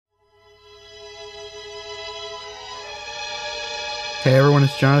Hey everyone,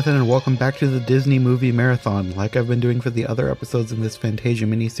 it's Jonathan, and welcome back to the Disney Movie Marathon. Like I've been doing for the other episodes in this Fantasia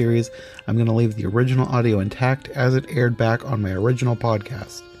miniseries, I'm going to leave the original audio intact as it aired back on my original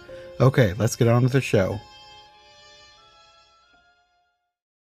podcast. Okay, let's get on with the show.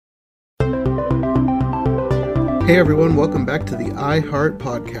 Hey everyone, welcome back to the I Heart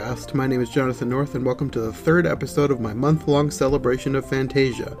Podcast. My name is Jonathan North, and welcome to the third episode of my month-long celebration of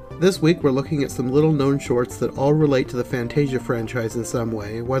Fantasia. This week we're looking at some little-known shorts that all relate to the Fantasia franchise in some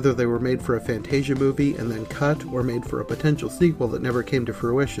way, whether they were made for a Fantasia movie and then cut, or made for a potential sequel that never came to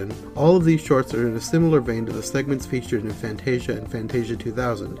fruition. All of these shorts are in a similar vein to the segments featured in Fantasia and Fantasia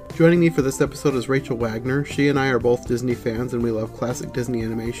 2000. Joining me for this episode is Rachel Wagner. She and I are both Disney fans, and we love classic Disney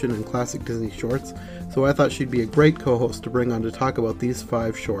animation and classic Disney shorts, so I thought she'd be a great co-host to bring on to talk about these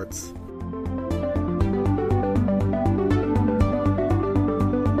 5 shorts.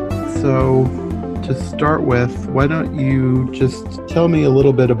 So, to start with, why don't you just tell me a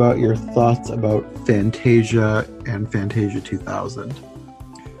little bit about your thoughts about Fantasia and Fantasia 2000?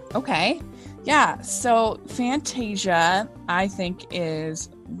 Okay. Yeah, so Fantasia, I think, is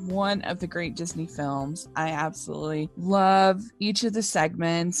one of the great Disney films. I absolutely love each of the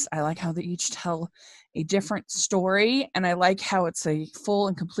segments. I like how they each tell a different story, and I like how it's a full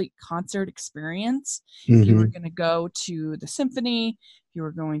and complete concert experience. If you were going to go to the symphony, you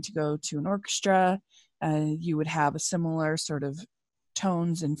were going to go to an orchestra, you would have a similar sort of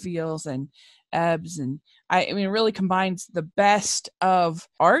tones and feels and ebbs, and I mean, it really combines the best of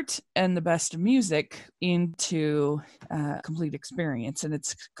art and the best of music into a complete experience, and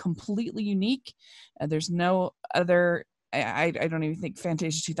it's completely unique. There's no other. I don't even think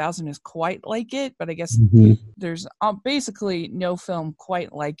Fantasia 2000 is quite like it, but I guess there's basically no film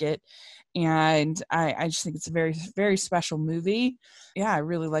quite like it. And I just think it's a very, very special movie. Yeah, I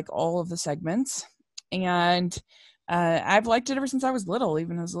really like all of the segments. And I've liked it ever since I was little.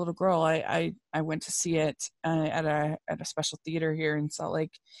 Even as a little girl, I went to see it at a special theater here in Salt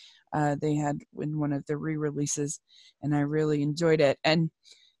Lake. They had in one of the re-releases, and I really enjoyed it. And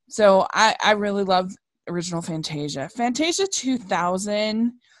so I really love original Fantasia. Fantasia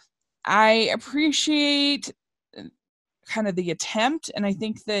 2000, I appreciate kind of the attempt, and I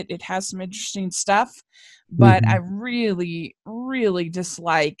think that it has some interesting stuff, but I really, really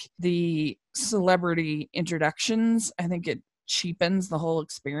dislike the celebrity introductions. I think it cheapens the whole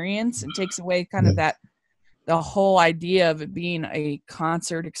experience and takes away kind of the whole idea of it being a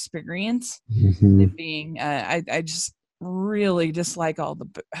concert experience. It being, I just really dislike all the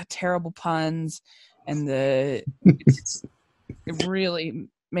terrible puns, and it really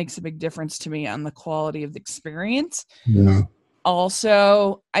makes a big difference to me on the quality of the experience. Yeah.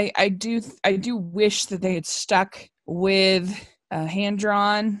 Also, I do wish that they had stuck with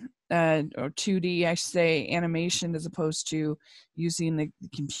hand-drawn or 2D, I should say, animation as opposed to using the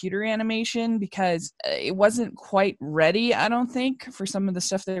computer animation, because it wasn't quite ready, I don't think, for some of the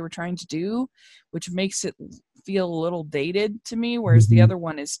stuff they were trying to do, which makes it feel a little dated to me, whereas the other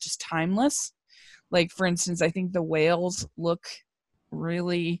one is just timeless. Like, for instance, I think the whales look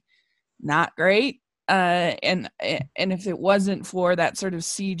really not great. And if it wasn't for that sort of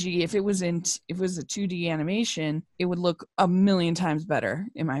CG, if it was a 2D animation, it would look a million times better,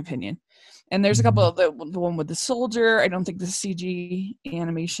 in my opinion. And there's a couple of the one with the soldier. I don't think the CG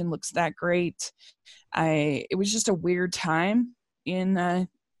animation looks that great. It was just a weird time in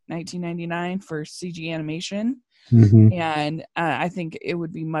 1999 for CG animation. And I think it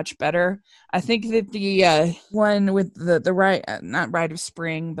would be much better. I think that the one with the ride, not Ride of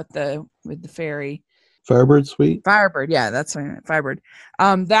Spring, but with the fairy, Firebird Suite? Firebird, yeah, that's right, Firebird.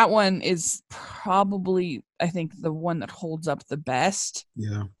 That one is probably, I think, the one that holds up the best.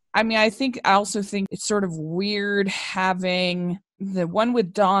 Yeah. I mean, I also think it's sort of weird having the one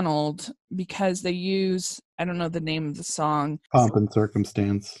with Donald, because they use, I don't know the name of the song. Pomp and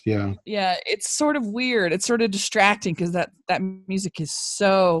Circumstance, yeah. Yeah, it's sort of weird. It's sort of distracting, because that music is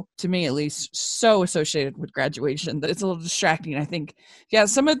so, to me at least, so associated with graduation that it's a little distracting, I think. Yeah,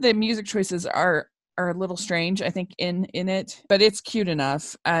 some of the music choices are a little strange, I think, in it, but it's cute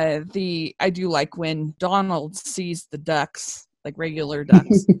enough. I do like when Donald sees the ducks, like regular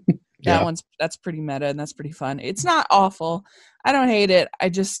ducks. That's pretty meta, and that's pretty fun. It's not awful. I don't hate it. I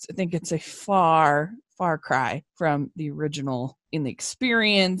just think it's a far cry from the original in the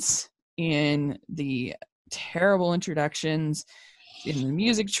experience, in the terrible introductions, in the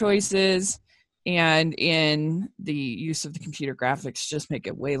music choices, and in the use of the computer graphics. Just make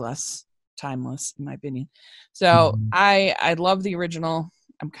it way less timeless, in my opinion. So I love the original.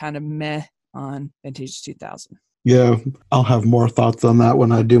 I'm kind of meh on Fantasia 2000. Yeah, I'll have more thoughts on that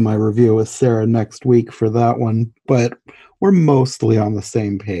when I do my review with Sarah next week for that one. But we're mostly on the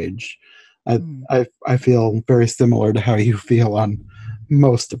same page. Mm. I feel very similar to how you feel on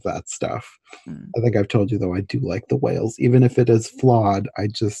most of that stuff. Mm. I think I've told you, though, I do like the whales. Even if it is flawed,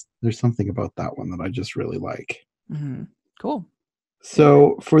 there's something about that one that I just really like. Mm-hmm. Cool.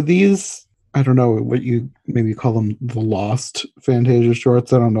 So for these, I don't know what you maybe call them, the Lost Fantasia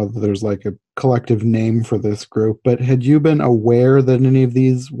shorts. I don't know that there's like a collective name for this group, but had you been aware that any of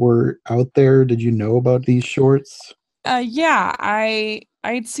these were out there? Did you know about these shorts? Yeah, I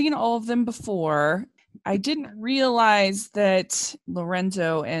had seen all of them before. I didn't realize that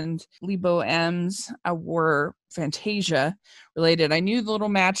Lorenzo and Lebo M's were Fantasia related. I knew the Little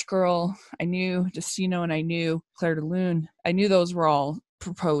Match Girl, I knew Destino, and I knew Claire de Lune. I knew those were all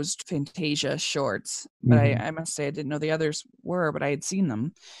proposed Fantasia shorts, but Mhm. I must say I didn't know the others were, but I had seen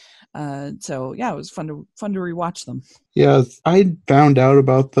them. So yeah, it was fun to rewatch them. Yes, I found out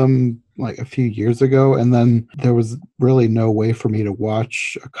about them like a few years ago, and then there was really no way for me to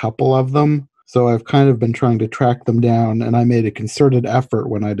watch a couple of them. So I've kind of been trying to track them down, and I made a concerted effort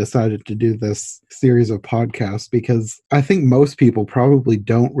when I decided to do this series of podcasts because I think most people probably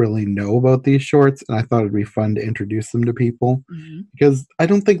don't really know about these shorts, and I thought it'd be fun to introduce them to people Mm-hmm. because I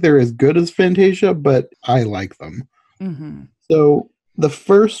don't think they're as good as Fantasia, but I like them. Mm-hmm. So the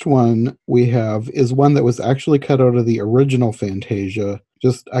first one we have is one that was actually cut out of the original Fantasia,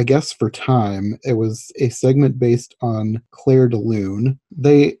 just I guess for time. It was a segment based on Claire de Lune.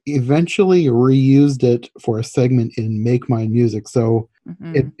 They eventually reused it for a segment in Make Mine Music. So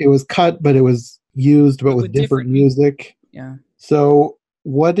Mm-hmm. it was cut, but it was used, but But with with different different music. music. Yeah. So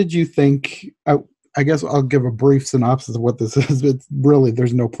what did you think? I guess I'll give a brief synopsis of what this is. It's really,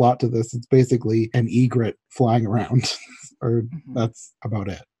 there's no plot to this. It's basically an egret flying around, or Mm-hmm. that's about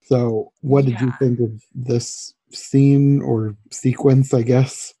it. So, what did you Yeah. think of this scene or sequence, I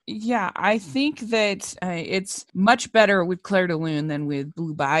guess? Yeah, I think that it's much better with Claire de Lune than with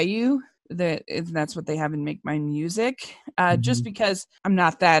Blue Bayou. That's what they have in Make My Music. Just Mhm. because I'm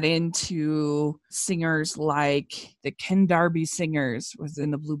not that into singers like the Ken Darby singers was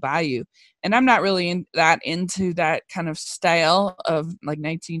in the Blue Bayou, and I'm not really that into that kind of style of like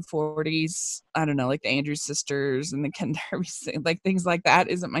 1940s. I don't know, like the Andrews Sisters and the Ken Darby, like things like that.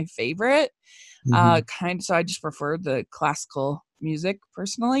 Isn't my favorite. Mhm. So I just prefer the classical music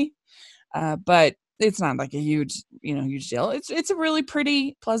personally. But it's not like a huge deal. It's a really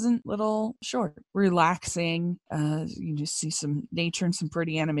pretty, pleasant little short, relaxing. You just see some nature and some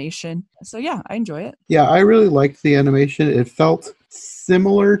pretty animation. So yeah, I enjoy it. Yeah, I really liked the animation. It felt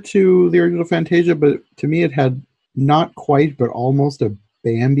similar to the original Fantasia, but to me, it had not quite, but almost a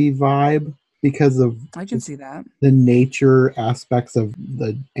Bambi vibe because of I can just see that. the nature aspects of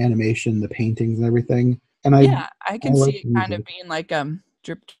the animation, the paintings, and everything. And Yeah, I I can see like it the kind of music. being like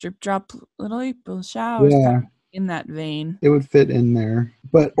drip drip drop little April showers, kind Yeah, of in that vein. it would fit in there.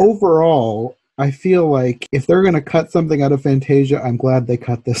 But Yeah. overall, I feel like if they're going to cut something out of Fantasia, I'm glad they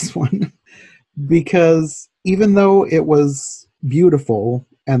cut this one because even though it was beautiful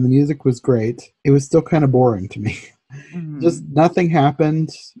and the music was great, it was still kind of boring to me. Mhm. Just nothing happened.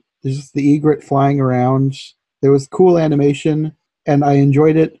 There's just the egret flying around. There was cool animation, and I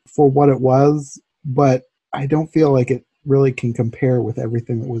enjoyed it for what it was, but I don't feel like it really can compare with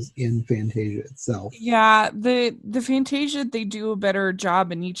everything that was in Fantasia itself. Yeah, the Fantasia, they do a better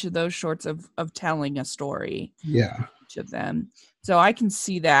job in each of those shorts of telling a story, Yeah. each of them. So I can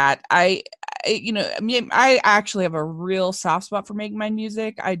see that. I mean, I actually have a real soft spot for Make My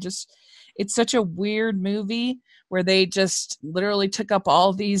Music. It's such a weird movie where they just literally took up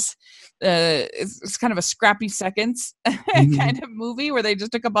all these. It's kind of a scrappy seconds Mhm. kind of movie where they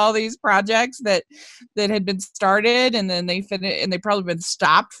just took up all these projects that had been started and then they finished and they probably been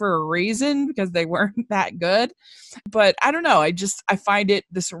stopped for a reason because they weren't that good. But I don't know. I find it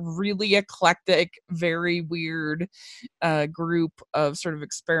this really eclectic, very weird group of sort of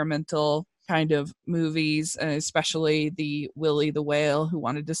experimental kind of movies, especially the Willie the Whale who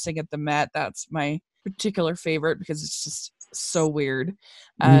wanted to sing at the Met. That's my particular favorite because it's just so weird.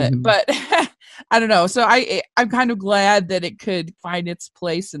 Mhm. But I don't know. So I'm kind of glad that it could find its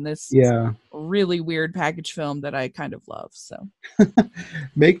place in this Yeah. really weird package film that I kind of love. So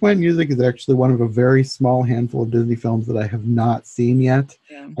Make My Music is actually one of a very small handful of Disney films that I have not seen yet.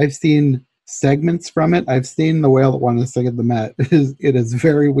 yeah. I've seen segments from it. I've seen The Whale That Wanted to Sing at the Met. It is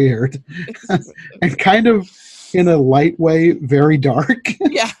very weird and kind of in a light way, very dark.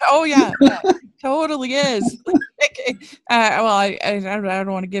 Yeah. Oh, yeah. Yeah. Totally is. Well, I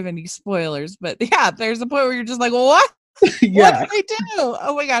don't want to give any spoilers, but yeah, there's a point where you're just like, what? What Yeah. did they do?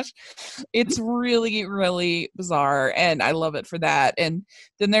 Oh my gosh. It's really, really bizarre. And I love it for that. And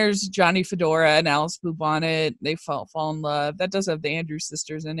then there's Johnny Fedora and Alice Bluebonnet. They fall in love. That does have the Andrews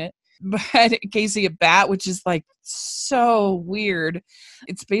sisters in it. But Casey a Bat, which is like so weird.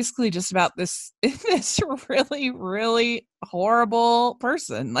 It's basically just about this really, really horrible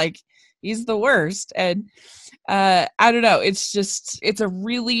person. Like he's the worst. And I don't know. It's a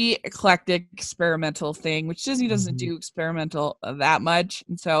really eclectic experimental thing, which Disney doesn't Mhm. do experimental that much.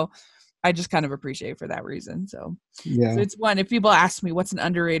 And so I just kind of appreciate it for that reason. So Yeah. it's one. If people ask me what's an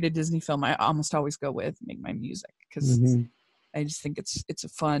underrated Disney film, I almost always go with Make My Music because Hmm. I just think it's a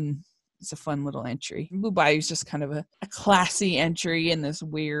fun little entry. Blue Bayou is just kind of a classy entry in this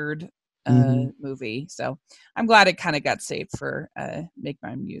weird Hmm. movie. So I'm glad it kind of got saved for Make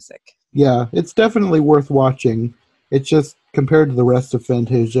My Music. Yeah, it's definitely worth watching. It's just compared to the rest of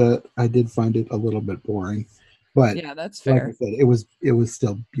Fantasia, I did find it a little bit boring. But Yeah, that's like I fair. said, it was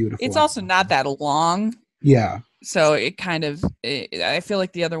still It's beautiful. also not that long. Yeah. So I feel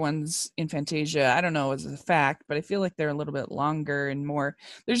like the other ones in Fantasia, I don't know as a fact, but I feel like they're a little bit longer and more,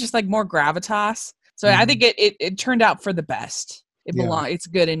 there's just like more gravitas. So I Mhm. think it turned out for the best. Yeah. It's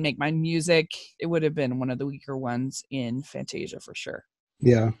good in Make My Music. It would have been one of the weaker ones in Fantasia for sure.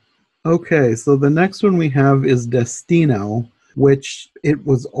 Yeah. Okay, so the next one we have is Destino, which it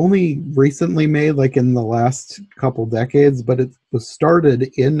was only recently made, like in the last couple decades, but it was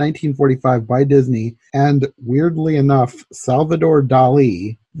started in 1945 by Disney. And weirdly enough, Salvador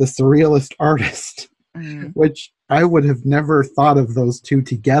Dali, the surrealist artist, Mm. which I would have never thought of those two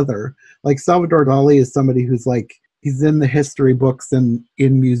together. Like Salvador Dali is somebody who's like he's in the history books and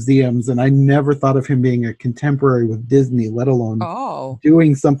in museums, and I never thought of him being a contemporary with Disney, let alone Oh,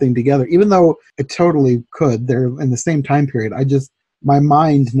 doing something together. Even though it totally could, they're in the same time period. My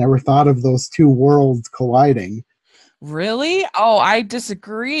mind never thought of those two worlds colliding. really? Oh, I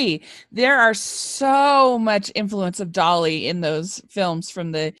disagree. There are so much influence of Dolly in those films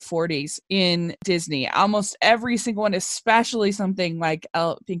from the 40s in Disney. Almost every single one, especially something like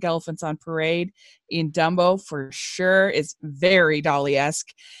Pink Elephants on Parade in Dumbo for sure is very Dolly-esque.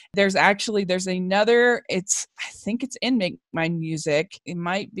 There's another, I think it's in Make My Music. It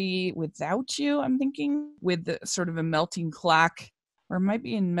might be Without You, I'm thinking, with the sort of a melting clock, or it might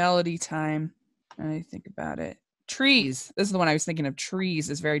be in Melody Time. I think about it. Trees. This is the one I was thinking of. Trees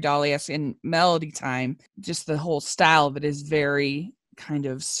is very Dolly-esque in Melody Time. Just the whole style of it is very kind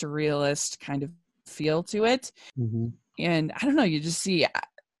of surrealist kind of feel to it. Mm-hmm. And I don't know, you just see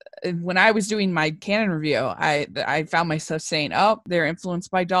when I was doing my canon review, I found myself saying, "Oh, they're influenced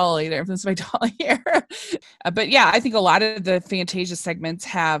by Dolly. They're influenced by Dolly here." But yeah, I think a lot of the Fantasia segments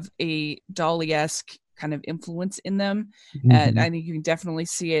have a Dolly-esque kind of influence in them. Mm-hmm. I think you can definitely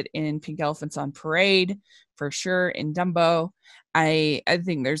see it in Pink Elephants on Parade for sure. In Dumbo, I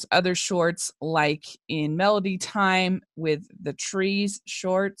think there's other shorts like in Melody Time with the trees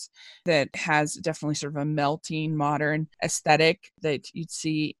shorts that has definitely sort of a melting modern aesthetic that you'd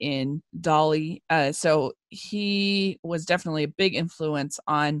see in Dolly. So he was definitely a big influence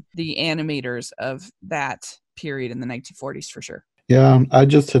on the animators of that period in the 1940s for sure. Yeah, I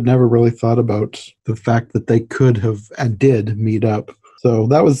just had never really thought about the fact that they could have and did meet up. So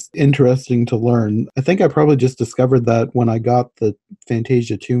that was interesting to learn. I think I probably just discovered that when I got the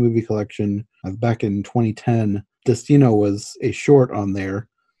Fantasia 2 movie collection back in 2010. Destino was a short on there,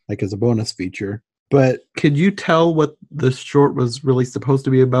 like as a bonus feature. But could you tell what the short was really supposed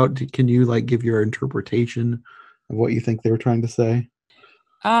to be about? Can you like give your interpretation of what you think they were trying to say?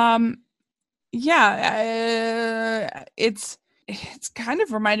 Um, yeah, it's kind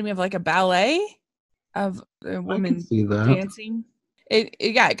of reminded me of like a ballet of a I can woman see that. dancing.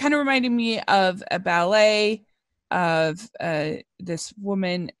 It kind of reminded me of a ballet of this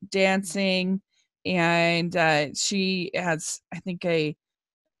woman dancing, and she has, I think, a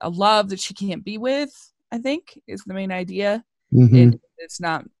love that she can't be with. I think is the main idea. Hmm. It's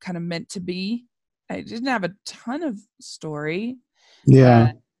not kind of meant to be. I didn't have a ton of story uh,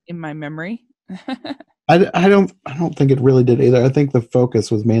 Yeah. in my memory. I don't think it really did either. I think the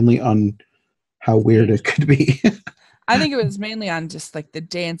focus was mainly on how weird it could be. I think it was mainly on just like the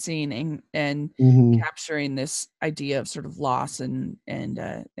dancing and Hmm. capturing this idea of sort of loss and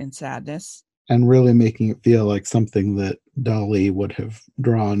sadness. And really making it feel like something that Dali would have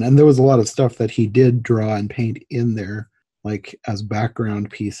drawn. And there was a lot of stuff that he did draw and paint in there, like as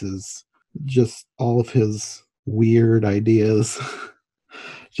background pieces. Just all of his weird ideas,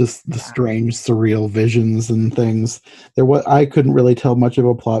 just the Yeah. strange, surreal visions and things. I couldn't really tell much of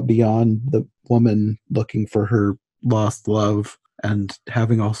a plot beyond the woman looking for her lost love and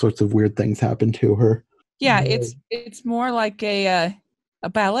having all sorts of weird things happen to her. Yeah, it's more like a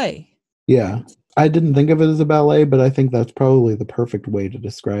ballet. Yeah. I didn't think of it as a ballet, but I think that's probably the perfect way to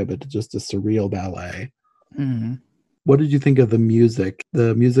describe it, just a surreal ballet. Mm-hmm. What did you think of the music?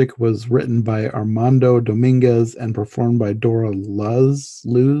 The music was written by Armando Dominguez and performed by Dora Luz,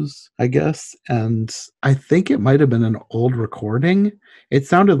 I guess. And I think it might have been an old recording. It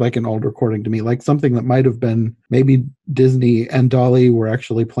sounded like an old recording to me, like something that might have been maybe Disney and Dolly were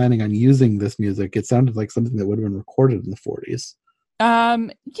actually planning on using this music. It sounded like something that would have been recorded in the 40s.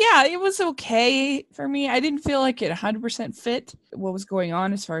 Yeah, it was okay for me. I didn't feel like it 100% fit what was going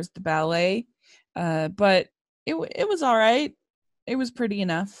on as far as the ballet. But it was all right. It was pretty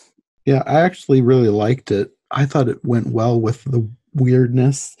enough. Yeah, I actually really liked it. I thought it went well with the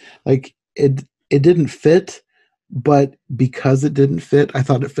weirdness. Like it didn't fit, but because it didn't fit, I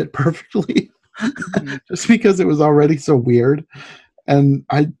thought it fit perfectly. Mhm. Just because it was already so weird. And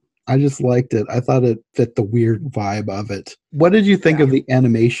I just liked it. I thought it fit the weird vibe of it. What did you think Yeah. of the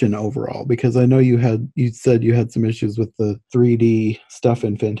animation overall? Because I know you said you had some issues with the 3D stuff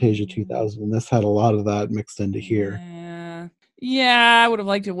in Fantasia 2000, and this had a lot of that mixed into here. Yeah. Yeah, I would have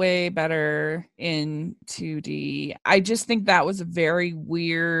liked it way better in 2D. I just think that was a very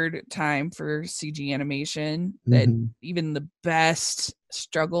weird time for CG animation that Hmm. even the best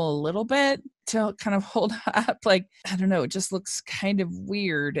struggle a little bit to kind of hold up. Like, I don't know, it just looks kind of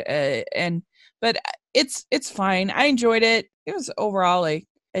weird. But it's fine. I enjoyed it. It was overall a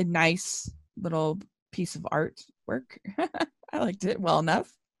nice little piece of artwork. I liked it well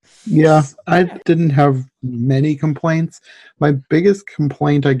enough. Yeah, I Yeah. didn't have many complaints. My biggest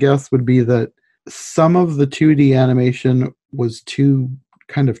complaint, I guess, would be that some of the 2D animation was too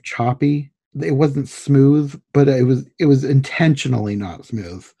kind of choppy. It wasn't smooth, but it was intentionally not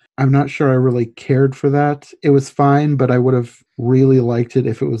smooth. I'm not sure I really cared for that. It was fine, but I would have really liked it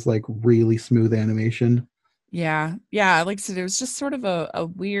if it was like really smooth animation. Yeah. Yeah. Like I said, it was just sort of a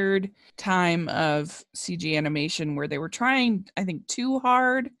weird time of CG animation where they were trying, I think, too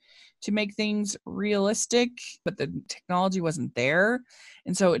hard to make things realistic, but the technology wasn't there.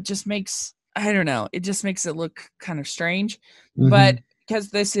 And so it just makes, I don't know, it just makes it look kind of strange. But Hmm. because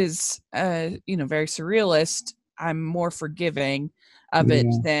this is, very surrealist, I'm more forgiving of it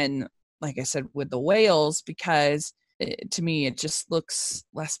Yeah. than, like I said, with the whales, because to me it just looks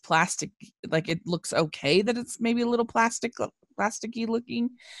less plastic. Like, it looks okay that it's maybe a little plasticky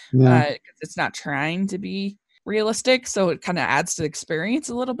looking, Yeah. because it's not trying to be realistic, so it kind of adds to the experience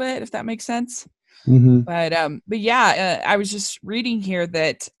a little bit, if that makes sense. Hmm. But yeah, I was just reading here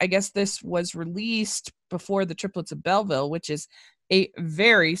that I guess this was released before the Triplets of Belleville, which is a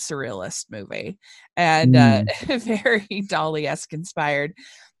very surrealist movie, and Mm. very Dolly-esque inspired.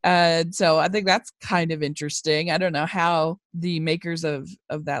 So I think that's kind of interesting. I don't know how the makers of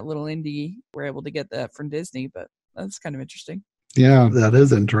that little indie were able to get that from Disney, but that's kind of interesting. Yeah, that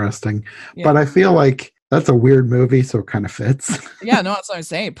is interesting. But Yeah. I feel like that's a weird movie, so it kind of fits. Yeah, no, that's what I'm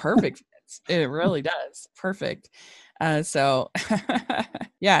saying. Perfect fits. It really does. Perfect. So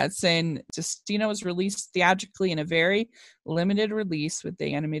yeah, it's saying Justina was released theatrically in a very limited release with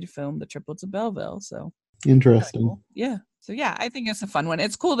the animated film The Triplets of Belleville. So kind of Interesting. cool. Yeah. So yeah, I think it's a fun one.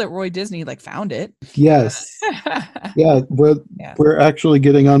 It's cool that Roy Disney found it. Yes. Yeah, we're Yeah. we're actually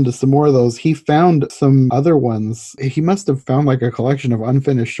getting onto some more of those. He found some other ones. He must have found like a collection of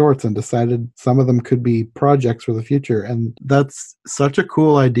unfinished shorts and decided some of them could be projects for the future. And that's such a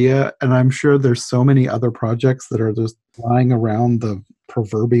cool idea. And I'm sure there's so many other projects that are just lying around the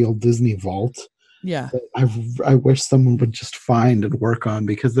proverbial Disney vault. Yeah. I wish someone would just find and work on,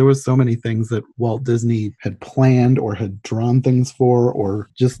 because there was so many things that Walt Disney had planned or had drawn things for,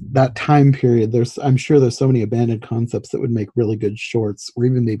 or just that time period. I'm sure there's so many abandoned concepts that would make really good shorts or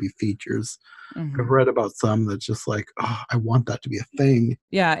even maybe features. I've Mhm. read about some that's just like, oh, I want that to be a thing.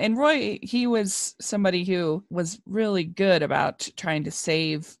 Yeah, and Roy, he was somebody who was really good about trying to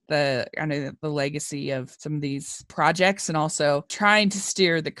save the kind of the legacy of some of these projects, and also trying to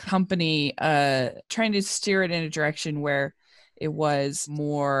steer the company, trying to steer it in a direction where it was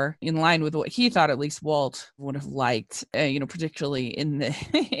more in line with what he thought at least Walt would have liked, particularly in the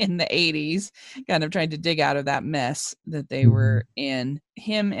in the 80s, kind of trying to dig out of that mess that they Mhm. were in.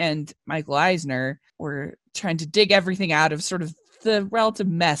 Him and Michael Eisner were trying to dig everything out of sort of the relative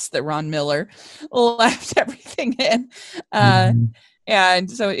mess that Ron Miller left everything in. Uh, Mhm. and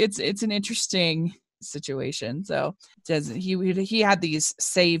so it's an interesting situation. So does he had these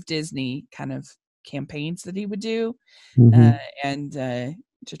Save Disney kind of campaigns that he would do, uh, Mhm. and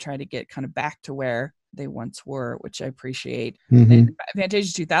to try to get kind of back to where they once were, which I appreciate. And Mhm.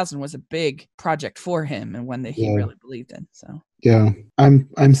 Fantasia 2000 was a big project for him, and one that he Yeah. really believed in. So Yeah,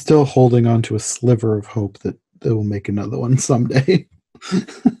 I'm still holding on to a sliver of hope that they will make another one someday.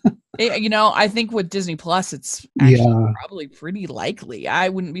 I think with Disney Plus, it's actually Yeah, probably pretty likely. I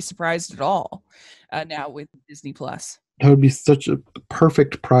wouldn't be surprised at all now with Disney Plus. that would be such a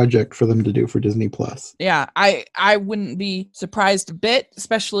perfect project for them to do for Disney Plus. Yeah, I wouldn't be surprised a bit,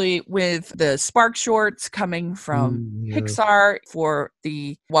 especially with the Spark shorts coming from Yeah. Pixar for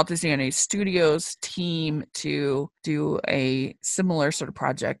the Walt Disney Animation Studios team to do a similar sort of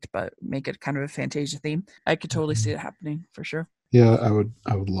project, but make it kind of a Fantasia theme. I could totally see it happening for sure. Yeah, I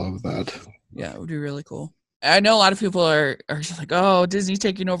would love that. Yeah, it would be really cool. I know a lot of people are just like, oh, Disney's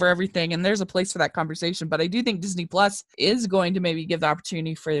taking over everything, and there's a place for that conversation. But I do think Disney Plus is going to maybe give the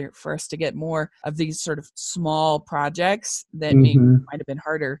opportunity for us to get more of these sort of small projects that maybe Hmm. might have been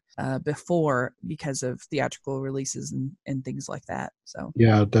harder before because of theatrical releases and things like that. So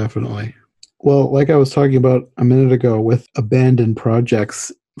Yeah, definitely. Well, like I was talking about a minute ago with abandoned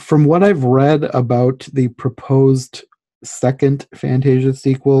projects, from what I've read about the proposed second Fantasia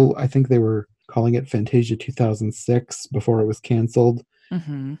sequel, I think they were calling it Fantasia 2006 before it was canceled.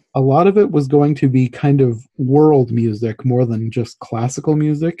 mhm. A lot of it was going to be kind of world music more than just classical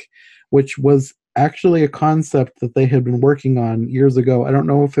music, which was actually a concept that they had been working on years ago. I don't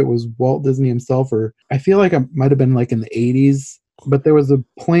know if it was Walt Disney himself, or I feel like it might have been like in the 80s, but there was a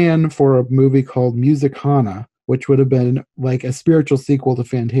plan for a movie called Musicana, which would have been like a spiritual sequel to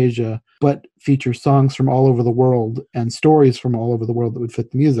Fantasia, but feature songs from all over the world and stories from all over the world that would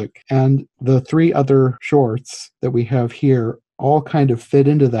fit the music. And the three other shorts that we have here all kind of fit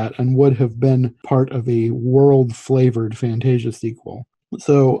into that and would have been part of a world flavored Fantasia sequel.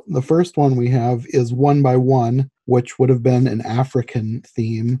 So the first one we have is One by One, which would have been an African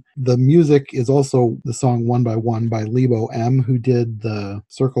theme. The music is also the song One by One by Lebo M, who did the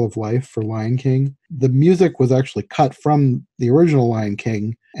Circle of Life for Lion King. The music was actually cut from the original Lion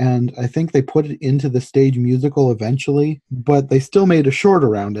King, and I think they put it into the stage musical eventually, but they still made a short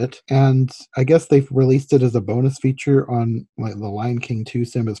around it, and I guess they've released it as a bonus feature on like the Lion King 2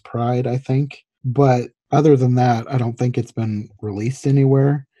 Simba's Pride, I think. But other than that, I don't think it's been released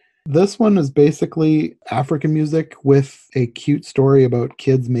anywhere. This one is basically African music with a cute story about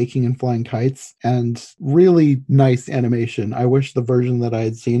kids making and flying kites and really nice animation. I wish the version that I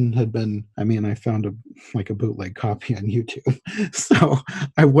had seen had been, I mean, I found a bootleg copy on YouTube. So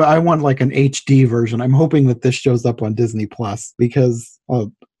I want like an HD version. I'm hoping that this shows up on Disney Plus because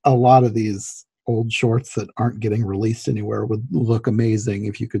a lot of these old shorts that aren't getting released anywhere would look amazing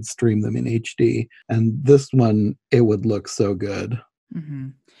if you could stream them in HD. And this one, it would look so good.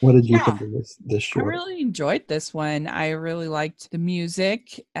 Mhm. What did you Yeah, think of this I short? really enjoyed this one. I really liked the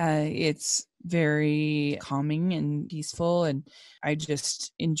music. It's very calming and peaceful, and I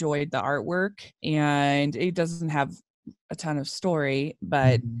just enjoyed the artwork. And it doesn't have a ton of story,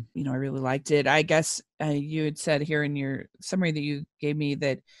 but Mhm. I really liked it. I guess you had said here in your summary that you gave me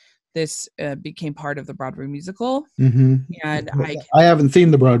that this became part of the Broadway musical, Mhm. and I I haven't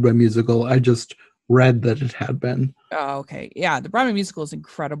seen the Broadway musical. I just read that it had been. Oh, okay. Yeah, the Broadway musical is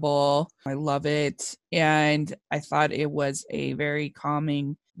incredible. I love it. And I thought it was a very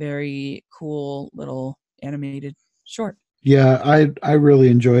calming, very cool little animated short. Yeah, I really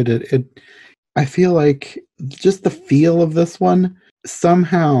enjoyed it. I feel like just the feel of this one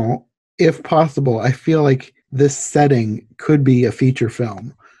somehow, if possible, I feel like this setting could be a feature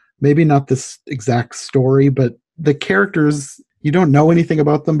film. Maybe not this exact story, but the characters, you don't know anything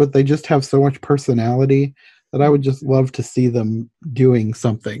about them, but they just have so much personality that I would just love to see them doing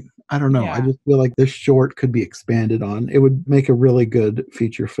something. I don't know. I Yeah. just feel like this short could be expanded on. It would make a really good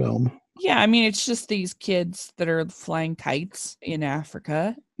feature film. Yeah, I mean, it's just these kids that are flying kites in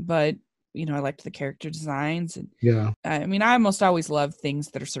Africa, but I liked the character designs and Yeah. I mean, I almost always love things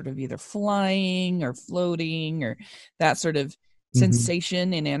that are sort of either flying or floating or that sort of Hmm.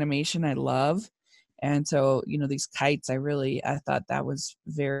 sensation in animation I love. And so, these kites, I thought that was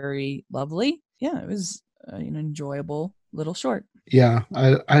very lovely. Yeah, it was an enjoyable little short. Yeah,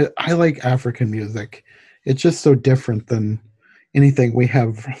 I like African music. It's just so different than anything we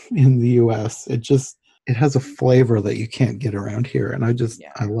have in the US. It has a flavor that you can't get around here, and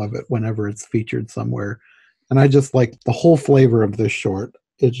Yeah. I love it whenever it's featured somewhere. And I just like the whole flavor of this short.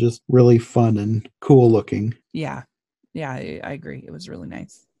 It's just really fun and cool looking. Yeah. Yeah, I agree. It was really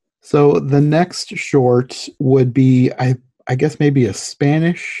nice. So the next short would be, I guess maybe a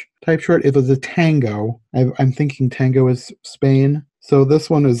Spanish type short. It was a tango. I'm thinking tango is Spain. So this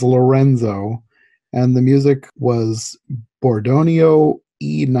one is Lorenzo, and the music was Bordonio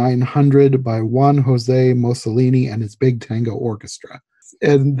E900 by Juan Jose Mussolini and his Big Tango Orchestra.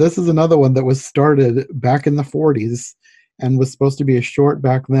 And this is another one that was started back in the 40s and was supposed to be a short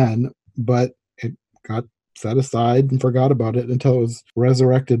back then, but it got set aside and forgot about it until it was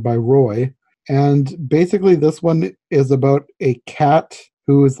resurrected by Roy. And basically, this one is about a cat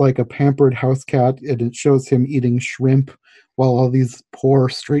who is like a pampered house cat, and it shows him eating shrimp while all these poor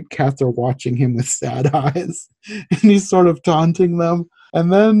street cats are watching him with sad eyes. And he's sort of taunting them.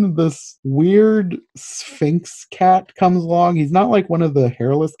 And then this weird Sphinx cat comes along. He's not like one of the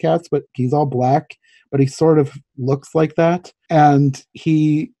hairless cats, but he's all black, but he sort of looks like that. And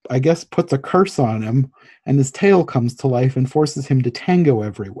he, I guess, puts a curse on him, and his tail comes to life and forces him to tango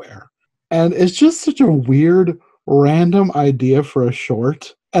everywhere. And it's just such a weird, random idea for a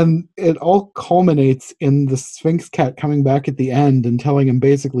short. And it all culminates in the Sphinx cat coming back at the end and telling him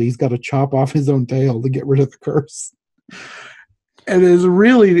basically he's got to chop off his own tail to get rid of the curse. And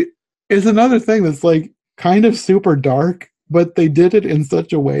it's another thing that's like kind of super dark, but they did it in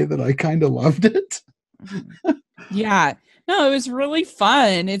such a way that I kind of loved it. Yeah. No, it was really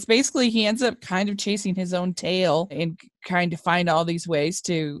fun. It's basically he ends up kind of chasing his own tail and trying to find all these ways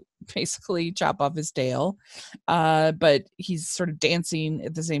to basically chop off his tail. But he's sort of dancing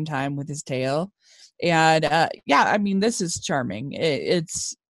at the same time with his tail. And yeah, I mean, this is charming.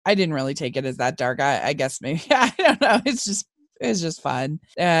 It's I didn't really take it as that dark. I guess maybe I don't know. It's just fun.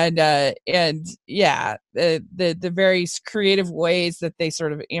 And yeah, the very creative ways that they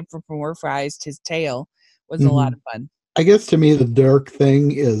sort of anthropomorphized his tail was a lot of fun. I guess to me, the dark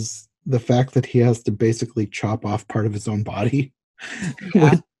thing is the fact that he has to basically chop off part of his own body.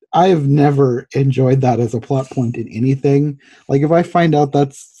 Yeah. I've never enjoyed that as a plot point in anything. Like, if I find out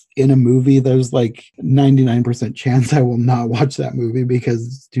that's in a movie, there's like 99% chance I will not watch that movie because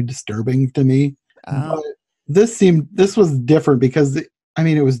it's too disturbing to me. But this was different because, it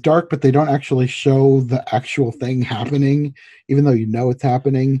was dark, but they don't actually show the actual thing happening, even though you know it's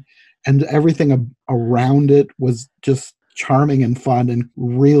happening. And everything around it was just charming and fun and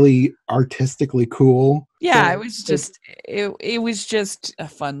really artistically cool. Yeah, so, it was just a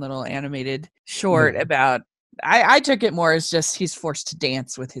fun little animated short about I took it more as just he's forced to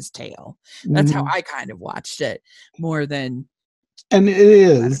dance with his tail. That's how I kind of watched it more than. And it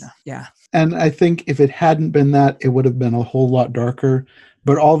is. I don't know. Yeah. And I think if it hadn't been that, it would have been a whole lot darker.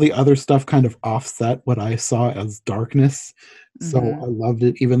 But all the other stuff kind of offset what I saw as darkness. So I loved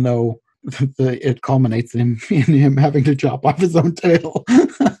it, even though it culminates in him having to chop off his own tail.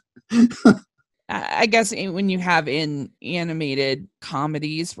 I guess when you have in animated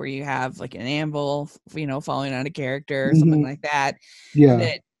comedies where you have like an anvil, falling on a character or something like that,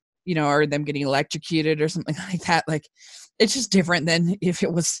 that, or them getting electrocuted or something like that, like it's just different than if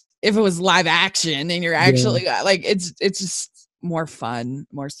it was live action and you're actually like, it's just more fun,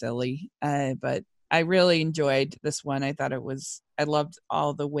 more silly. But I really enjoyed this one. I loved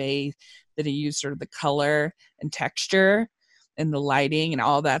all the way that he used sort of the color and texture and the lighting and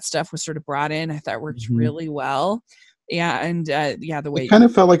all that stuff was sort of brought in. I thought it worked really well. Yeah. And the way it kind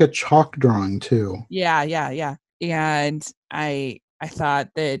of felt like a chalk drawing too. Yeah. And I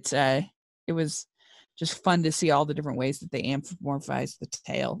thought that it was just fun to see all the different ways that they anthropomorphized the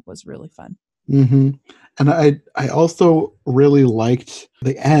tail. Was really fun. And I also really liked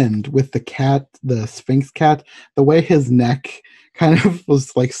the end with the cat, the Sphinx cat, the way his neck kind of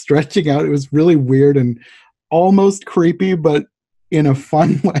was like stretching out. It was really weird and almost creepy, but in a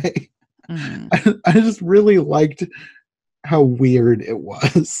fun way. I just really liked how weird it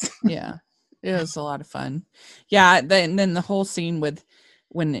was. Yeah, it was a lot of fun. Yeah, then the whole scene with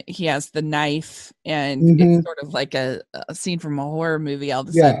when he has the knife and it's sort of like a scene from a horror movie all of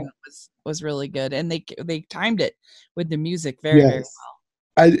a sudden was really good. And they timed it with the music very, very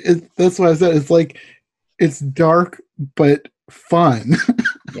well. That's what I said. It's like, it's dark, but fun.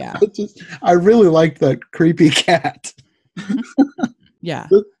 Yeah. I really liked that creepy cat. Yeah.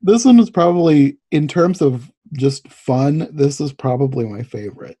 This one was probably, in terms of just fun, this is probably my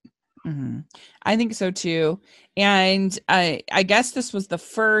favorite. I think so too. And I guess this was the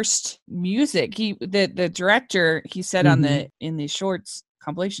first music the director, he said in the shorts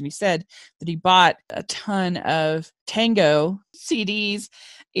compilation, he said that he bought a ton of tango CDs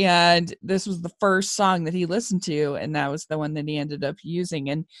and this was the first song that he listened to, and that was the one that he ended up using.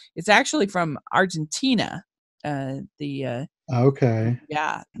 And it's actually from Argentina. The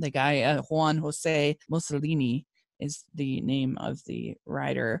guy Juan Jose Mussolini is the name of the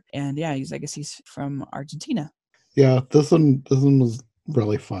writer, and I guess he's from Argentina. Yeah, this one was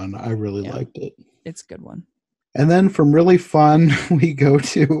really fun. I really liked it. It's a good one. And then from really fun, we go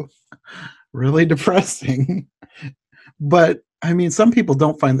to really depressing. But some people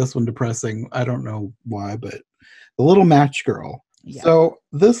don't find this one depressing. I don't know why, but The Little Match Girl. Yeah. So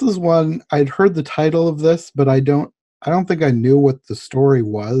this is one, I'd heard the title of this, but I don't I don't think I knew what the story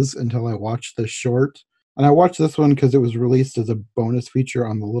was until I watched this short. And I watched this one because it was released as a bonus feature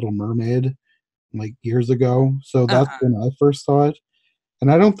on The Little Mermaid like years ago. So that's Uh-huh. when I first saw it. And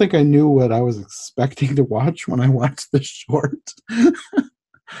I don't think I knew what I was expecting to watch when I watched this short.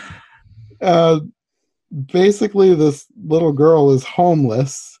 uh, Basically, this little girl is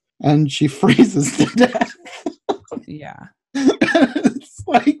homeless and she freezes to death. Yeah. It's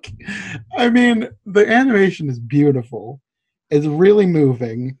like, I mean, the animation is beautiful. It's really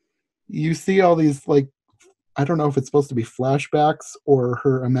moving. You see all these, like, I don't know if it's supposed to be flashbacks or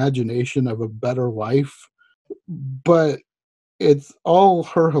her imagination of a better life, but it's all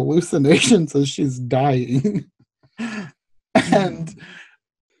her hallucinations as she's dying. Mhm. And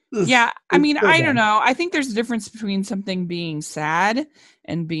this, Yeah, I it's mean, so I don't bad. know. I think there's a difference between something being sad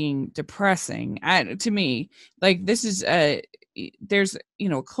and being depressing. To me, like this is there's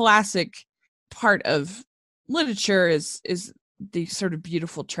classic part of literature is the sort of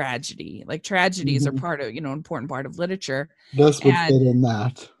beautiful tragedy. Like tragedies are Mhm. part of important part of literature, This would and fit in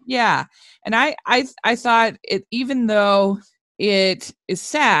that. yeah, and I thought it, even though it is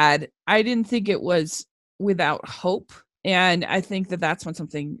sad, I didn't think it was without hope, and I think that that's when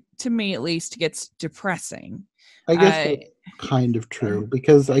something, to me at least, gets depressing. I guess I that's kind of true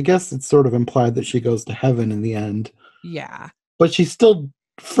because I guess it's sort of implied that she goes to heaven in the end, Yeah, but she still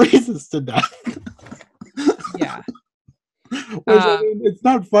freezes to death. yeah, Which, I uh, mean, it's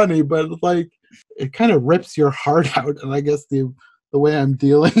not funny, but like it kind of rips your heart out. And I guess the way I'm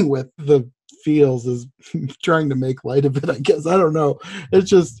dealing with the feels is trying to make light of it. I guess I don't know. It's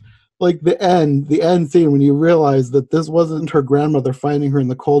just like the end scene when you realize that this wasn't her grandmother finding her in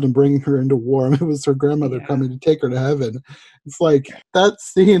the cold and bringing her into warm. It was her grandmother yeah, coming to take her to heaven. It's like that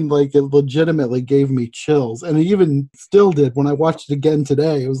scene, like it legitimately gave me chills, and it even still did when I watched it again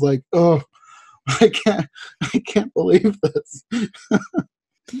today. It was like, oh, I can't, I can't believe this.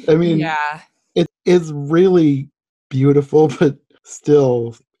 I mean, yeah, it is really beautiful, but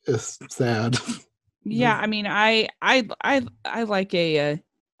still is sad. yeah. I mean, I like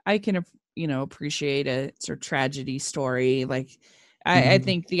I can appreciate a sort of tragedy story. Like, I Mhm,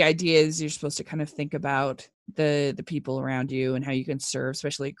 think the idea is you're supposed to kind of think about the people around you and how you can serve,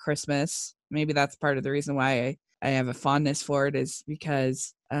 especially at Christmas. Maybe that's part of the reason why I have a fondness for it, is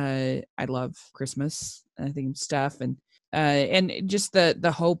because I love Christmas, I think, stuff, and just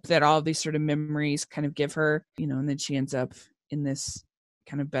the hope that all of these sort of memories kind of give her, and then she ends up in this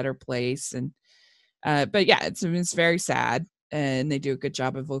kind of better place. And but yeah, it's very sad, and they do a good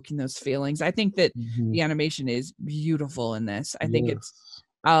job of evoking those feelings. I think that mhm. the animation is beautiful in this. Yes.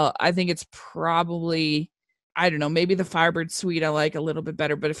 I think it's probably, I don't know, maybe the Firebird Suite I like a little bit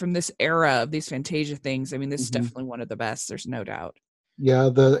better, but from this era of these Fantasia things, I mean, this is Mhm. definitely one of the best. There's no doubt. Yeah,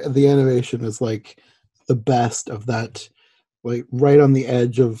 the animation is like the best of that, like right on the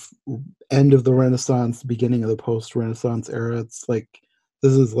edge of end of the Renaissance, beginning of the post-Renaissance era. It's like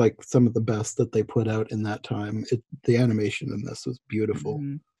this is like some of the best that they put out in that time. The animation in this was beautiful.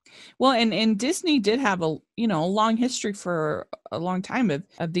 Mhm. Well, and Disney did have a long history for a long time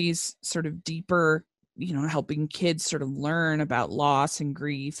of these sort of deeper, helping kids sort of learn about loss and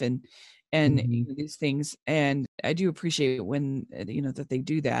grief, and Mhm. these things. And I do appreciate when that they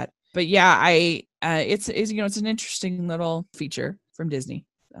do that. But yeah, it's an interesting little feature from Disney.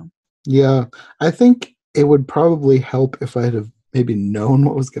 So Yeah, I think it would probably help if I'd have maybe known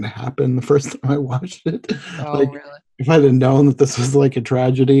what was gonna happen the first time I watched it. oh, Like, really? if I'd have known that this was like a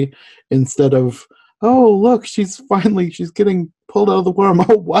tragedy instead of, "Oh, look, she's getting pulled out of the worm."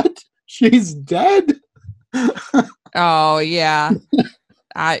 "Oh, what? She's dead?" Oh, yeah.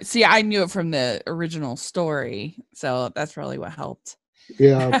 I see. I knew it from the original story, so that's probably what helped.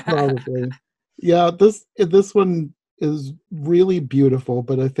 Yeah, probably. Yeah, this one is really beautiful,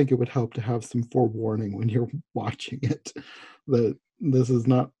 but I think it would help to have some forewarning when you're watching it that this is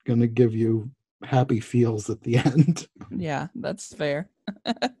not gonna give you happy feels at the end. Yeah, that's fair.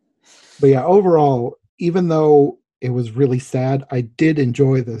 But yeah, overall, even though it was really sad, I did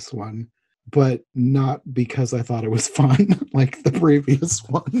enjoy this one, but not because I thought it was fun like the previous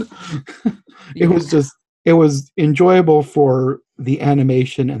one. It Yeah. was just it was enjoyable for the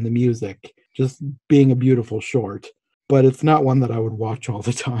animation and the music, just being a beautiful short, but it's not one that I would watch all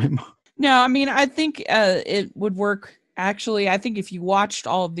the time. No, I mean, I think it would work. Actually, I think if you watched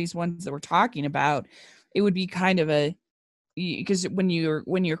all of these ones that we're talking about, it would be kind of a, because when you're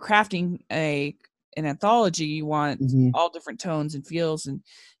crafting an anthology, you want Mhm. all different tones and feels, and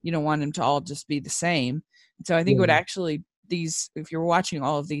you don't want them to all just be the same. So I think it would Yeah. actually, these, if you're watching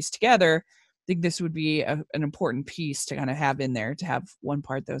all of these together, I think this would be an important piece to kind of have in there, to have one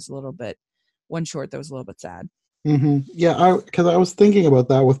part that was a little bit, one short that was a little bit sad. Yeah, because I was thinking about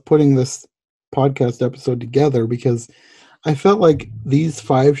that with putting this podcast episode together because I felt like these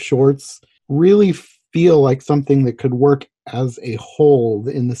 5 shorts really feel like something that could work as a whole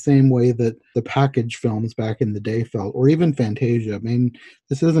in the same way that the package films back in the day felt, or even Fantasia. I mean,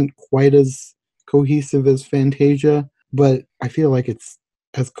 this isn't quite as cohesive as Fantasia, but I feel like it's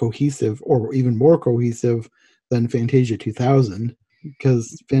as cohesive or even more cohesive than Fantasia 2000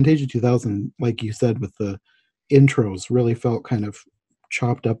 because Fantasia 2000, like you said, with the intros really felt kind of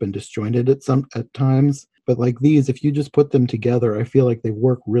chopped up and disjointed at times. But like these, if you just put them together, I feel like they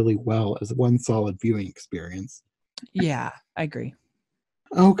work really well as one solid viewing experience. Yeah, I agree.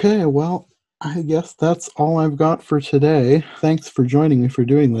 Okay, well, I guess that's all I've got for today. Thanks for joining me for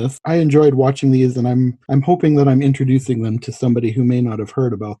doing this. I enjoyed watching these and I'm hoping that I'm introducing them to somebody who may not have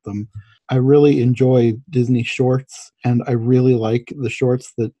heard about them. I really enjoy Disney shorts and I really like the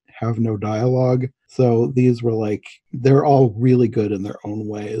shorts that have no dialogue. So these were like they're all really good in their own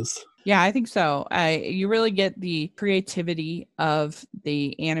ways. Yeah, I think so. You really get the creativity of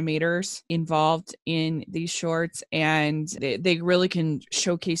the animators involved in these shorts, and they really can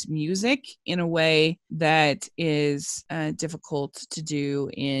showcase music in a way that is difficult to do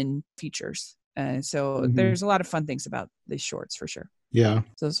in features. So there's a lot of fun things about these shorts for sure. Yeah.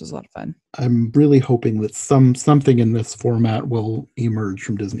 So this was a lot of fun. I'm really hoping that something in this format will emerge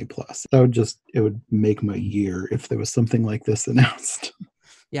from Disney Plus. It would make my year if there was something like this announced.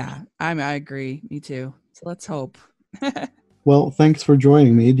 Yeah, I agree. Me too. So let's hope. Well, thanks for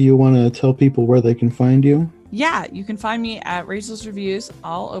joining me. Do you want to tell people where they can find you? Yeah, you can find me at Rachel's Reviews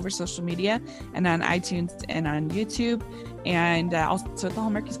all over social media and on iTunes and on YouTube and also at the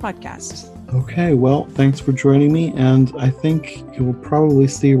Hallmarkies podcast. Okay, well, thanks for joining me. And I think you will probably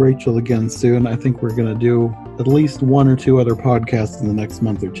see Rachel again soon. I think we're going to do at least 1 or 2 other podcasts in the next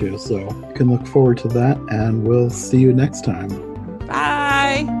month or 2. So you can look forward to that and we'll see you next time.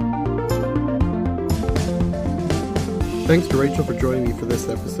 Bye. Thanks to Rachel for joining me for this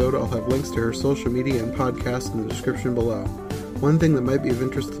episode. I'll have links to her social media and podcast in the description below. One thing that might be of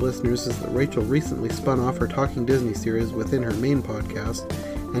interest to listeners is that Rachel recently spun off her Talking Disney series within her main podcast,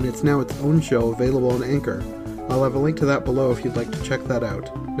 and it's now its own show available on Anchor. I'll have a link to that below if you'd like to check that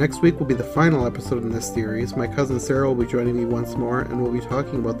out. Next week will be the final episode in this series. My cousin Sarah will be joining me once more, and we'll be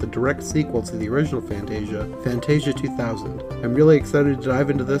talking about the direct sequel to the original Fantasia, Fantasia 2000. I'm really excited to dive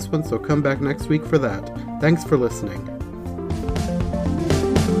into this one, so come back next week for that. Thanks for listening.